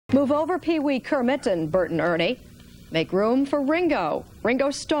Move over Pee-wee Kermit and Bert and Ernie. Make room for Ringo. Ringo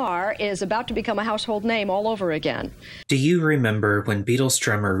Starr is about to become a household name all over again. Do you remember when Beatles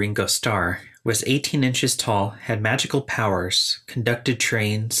drummer Ringo Starr was 18 inches tall, had magical powers, conducted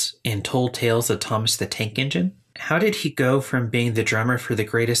trains, and told tales of Thomas the Tank Engine? How did he go from being the drummer for the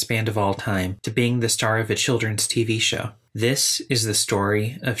greatest band of all time to being the star of a children's TV show? This is the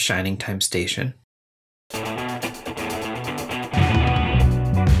story of Shining Time Station.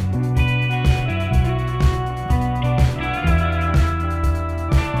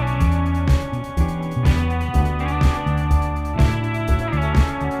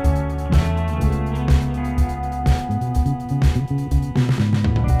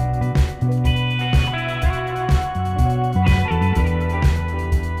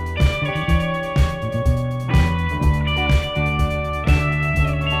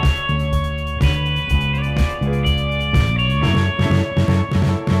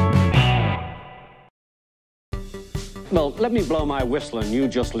 Well, let me blow my whistle and you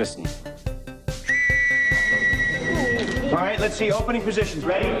just listen. All right, let's see. Opening positions.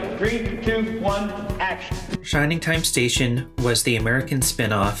 Ready? 3, 2, 1, action. Shining Time Station was the American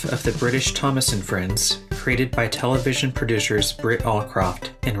spin-off of the British Thomas and Friends, created by television producers Britt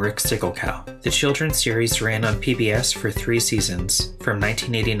Allcroft and Rick Siggelkow. The children's series ran on PBS for 3 seasons, from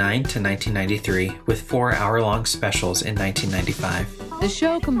 1989 to 1993, with 4-hour-long specials in 1995. The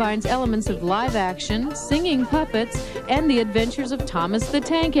show combines elements of live action, singing puppets, and the adventures of Thomas the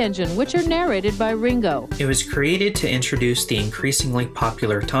Tank Engine, which are narrated by Ringo. It was created to introduce the increasingly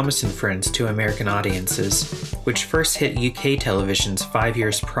popular Thomas and Friends to American audiences, which first hit UK televisions 5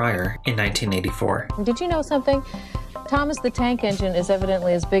 years prior in 1984. Did you know something? Thomas the Tank Engine is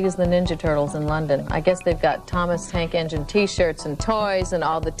evidently as big as the Ninja Turtles in London. I guess they've got Thomas Tank Engine t-shirts and toys, and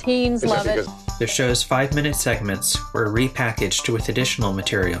all the teens love it. The show's 5-minute segments were repackaged with additional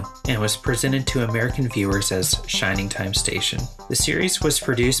material and was presented to American viewers as Shining Time Station. The series was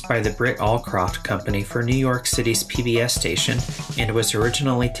produced by the Britt Allcroft Company for New York City's PBS station and was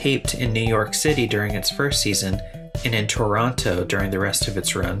originally taped in New York City during its first season and in Toronto during the rest of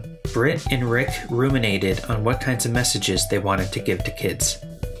its run. Britt and Rick ruminated on what kinds of messages they wanted to give to kids.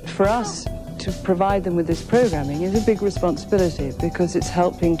 For us to provide them with this programming is a big responsibility because it's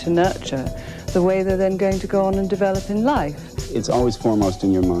helping to nurture the way they're then going to go on and develop in life. It's always foremost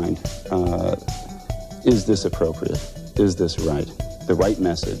in your mind. Is this appropriate? Is this right? The right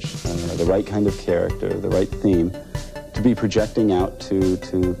message, the right kind of character, the right theme to be projecting out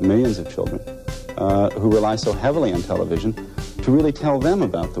to millions of children who rely so heavily on television to really tell them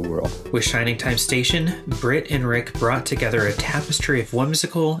about the world. With Shining Time Station, Britt and Rick brought together a tapestry of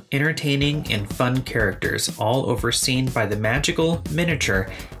whimsical, entertaining, and fun characters, all overseen by the magical, miniature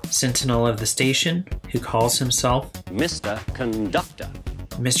sentinel of the station, who calls himself Mr. Conductor.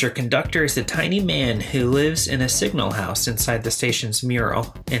 Mr. Conductor is a tiny man who lives in a signal house inside the station's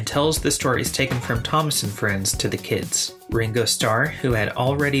mural and tells the stories taken from Thomas and Friends to the kids. Ringo Starr, who had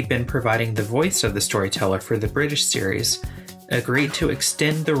already been providing the voice of the storyteller for the British series, agreed to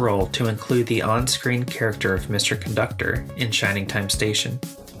extend the role to include the on-screen character of Mr. Conductor in Shining Time Station.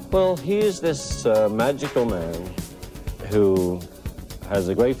 Well, he is this magical man who has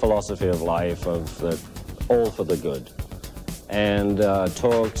a great philosophy of life, of all for the good, and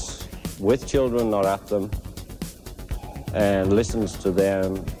talks with children, not at them, and listens to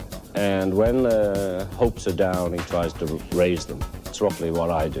them, and when hopes are down, he tries to raise them. It's roughly what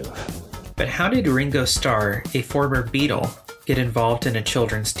I do. But how did Ringo Starr, a former Beatle, get involved in a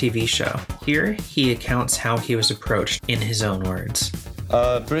children's TV show? Here, he accounts how he was approached in his own words.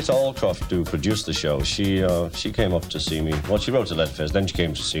 Britt Allcroft, who produced the show, she came up to see me. Well, she wrote a letter first, then she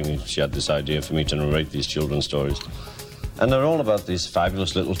came to see me. She had this idea for me to narrate these children's stories. And they're all about these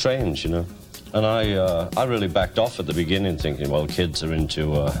fabulous little trains, you know. And I really backed off at the beginning, thinking, well, kids are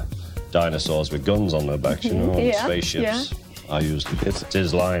into dinosaurs with guns on their backs, you know, and spaceships. Yeah. I used it's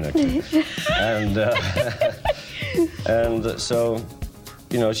his line, actually. And so,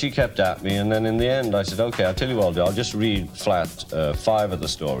 you know, she kept at me, and then in the end I said, okay, I'll tell you what I'll do. I'll just read flat 5 of the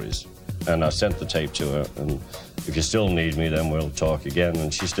stories. And I sent the tape to her, and if you still need me, then we'll talk again.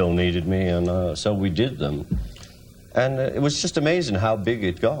 And she still needed me, and so we did them. And it was just amazing how big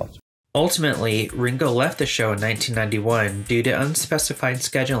it got. Ultimately, Ringo left the show in 1991 due to unspecified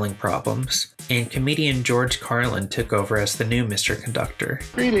scheduling problems, and comedian George Carlin took over as the new Mr. Conductor.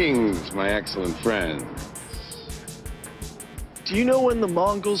 Greetings, my excellent friends. Do you know when the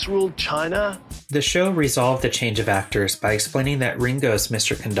Mongols ruled China? The show resolved the change of actors by explaining that Ringo's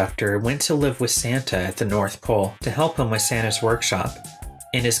Mr. Conductor went to live with Santa at the North Pole to help him with Santa's workshop,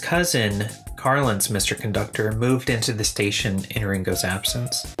 and his cousin, Carlin's Mr. Conductor moved into the station in Ringo's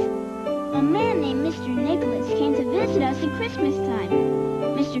absence. A man named Mr. Nicholas came to visit us at Christmas time.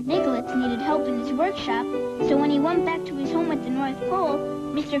 Mr. Nicholas needed help in his workshop, so when he went back to his home at the North Pole,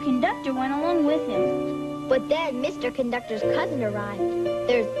 Mr. Conductor went along with him. But then Mr. Conductor's cousin arrived.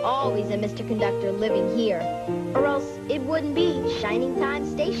 There's always a Mr. Conductor living here, or else it wouldn't be Shining Time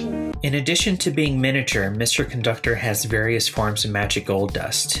Station. In addition to being miniature, Mr. Conductor has various forms of magic gold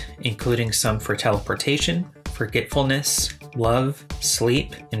dust, including some for teleportation, forgetfulness, love,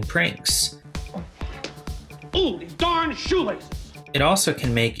 sleep, and pranks. Oh, these darn shoelaces! It also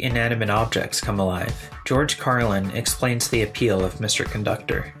can make inanimate objects come alive. George Carlin explains the appeal of Mr.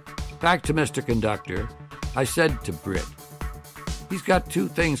 Conductor. Back to Mr. Conductor, I said to Britt, he's got two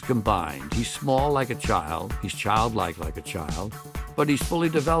things combined. He's small like a child, he's childlike like a child, but he's fully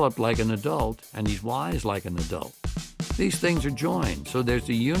developed like an adult, and he's wise like an adult. These things are joined, so there's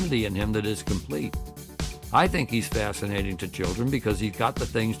a unity in him that is complete. I think he's fascinating to children because he's got the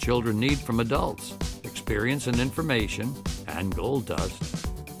things children need from adults: experience and information, and gold dust.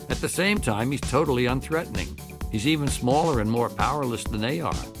 At the same time, he's totally unthreatening. He's even smaller and more powerless than they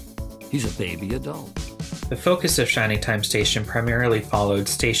are. He's a baby adult. The focus of Shining Time Station primarily followed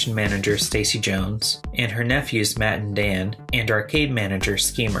station manager Stacy Jones and her nephews Matt and Dan, and arcade manager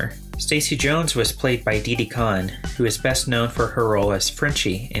Schemer. Stacy Jones was played by Didi Khan, who is best known for her role as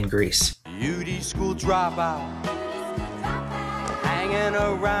Frenchie in Grease. Beauty school dropout, hanging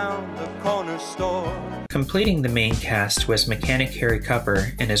around the corner store. Completing the main cast was mechanic Harry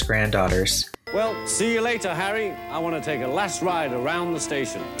Cupper and his granddaughters. Well, see you later, Harry. I want to take a last ride around the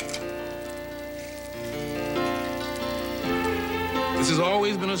station. This has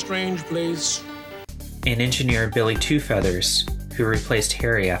always been a strange place. And engineer Billy Two Feathers, who replaced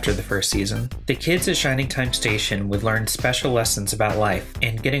Harry after the first season. The kids at Shining Time Station would learn special lessons about life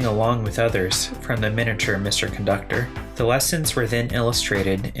and getting along with others from the miniature Mr. Conductor. The lessons were then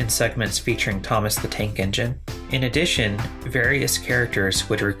illustrated in segments featuring Thomas the Tank Engine. In addition, various characters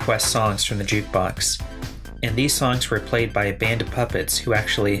would request songs from the jukebox, and these songs were played by a band of puppets who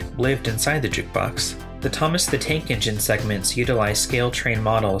actually lived inside the jukebox. The Thomas the Tank Engine segments utilized scale train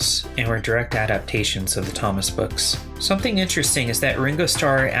models and were direct adaptations of the Thomas books. Something interesting is that Ringo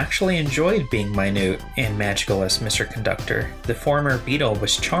Starr actually enjoyed being minute and magical as Mr. Conductor. The former Beatle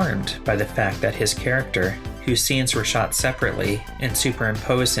was charmed by the fact that his character, whose scenes were shot separately and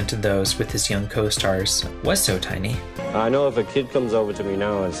superimposed into those with his young co-stars, was so tiny. I know if a kid comes over to me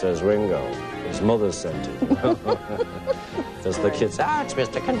now and says Ringo, his mother sent it. Because the kid says, it's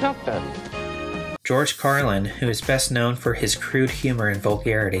Mr. Conductor. George Carlin, who is best known for his crude humor and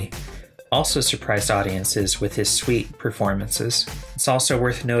vulgarity, also surprised audiences with his sweet performances. It's also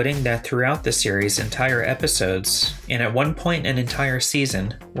worth noting that throughout the series, entire episodes, and at one point an entire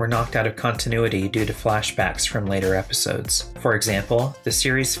season, were knocked out of continuity due to flashbacks from later episodes. For example, the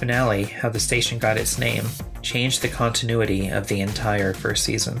series finale, How the Station Got Its Name, changed the continuity of the entire first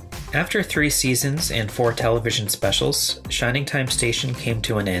season. After 3 seasons and 4 television specials, Shining Time Station came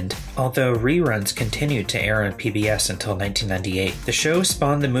to an end. Although reruns continued to air on PBS until 1998, the show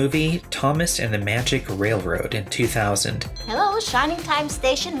spawned the movie Thomas and the Magic Railroad in 2000. Hello, Shining Time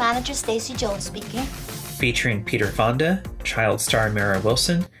Station manager Stacy Jones speaking. Featuring Peter Fonda, child star Mara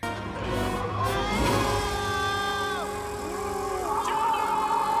Wilson,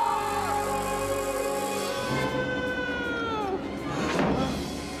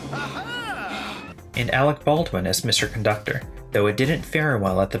 and Alec Baldwin as Mr. Conductor, though it didn't fare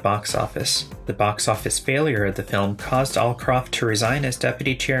well at the box office. The box office failure of the film caused Allcroft to resign as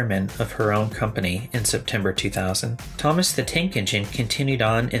deputy chairman of her own company in September 2000. Thomas the Tank Engine continued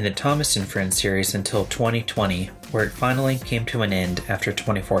on in the Thomas & Friends series until 2020, where it finally came to an end after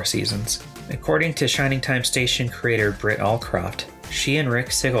 24 seasons. According to Shining Time Station creator Britt Allcroft, she and Rick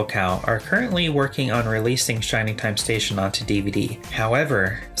Sigelkow are currently working on releasing Shining Time Station onto DVD.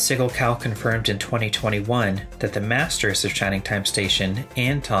 However, Sigelkow confirmed in 2021 that the masters of Shining Time Station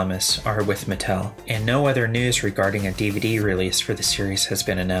and Thomas are with Mattel, and no other news regarding a DVD release for the series has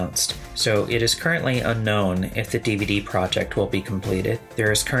been announced. So it is currently unknown if the DVD project will be completed.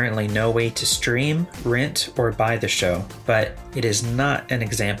 There is currently no way to stream, rent, or buy the show, but it is not an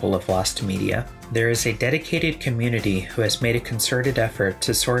example of lost media. There is a dedicated community who has made a concerted effort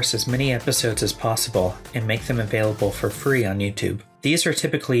to source as many episodes as possible and make them available for free on YouTube. These are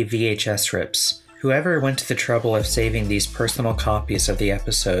typically VHS rips, Whoever went to the trouble of saving these personal copies of the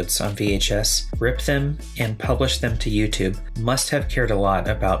episodes on VHS, ripped them, and published them to YouTube must have cared a lot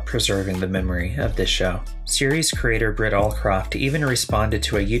about preserving the memory of this show. Series creator Britt Allcroft even responded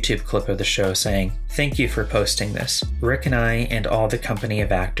to a YouTube clip of the show saying, "Thank you for posting this. Rick and I and all the company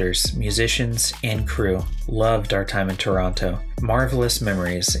of actors, musicians, and crew loved our time in Toronto. Marvelous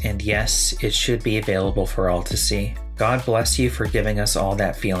memories, and yes, it should be available for all to see. God bless you for giving us all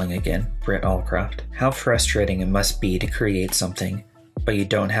that feeling again, Britt Allcroft. How frustrating it must be to create something, but you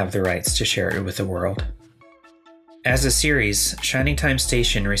don't have the rights to share it with the world." As a series, Shining Time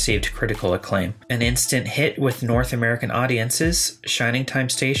Station received critical acclaim. An instant hit with North American audiences, Shining Time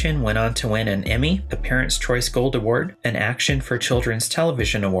Station went on to win an Emmy, a Parents' Choice Gold Award, an Action for Children's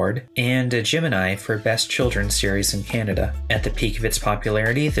Television Award, and a Gemini for Best Children's Series in Canada. At the peak of its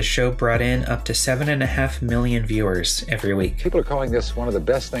popularity, the show brought in up to 7.5 million viewers every week. People are calling this one of the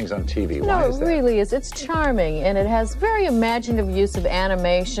best things on TV. Why is that? No, it really is. It's charming, and it has very imaginative use of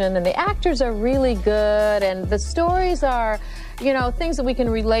animation, and the actors are really good, and the stories are, things that we can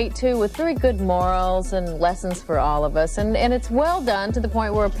relate to with very good morals and lessons for all of us. And it's well done to the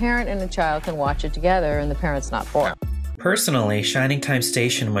point where a parent and a child can watch it together and the parent's not bored. Personally, Shining Time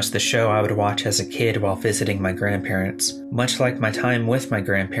Station was the show I would watch as a kid while visiting my grandparents. Much like my time with my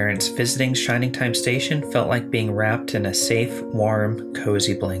grandparents, visiting Shining Time Station felt like being wrapped in a safe, warm,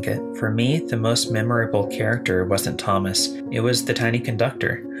 cozy blanket. For me, the most memorable character wasn't Thomas. It was the tiny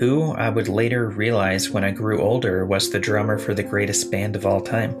conductor, who I would later realize when I grew older was the drummer for the greatest band of all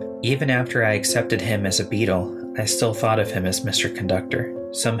time. Even after I accepted him as a Beatle, I still thought of him as Mr. Conductor.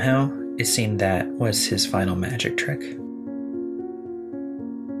 Somehow, it seemed that was his final magic trick.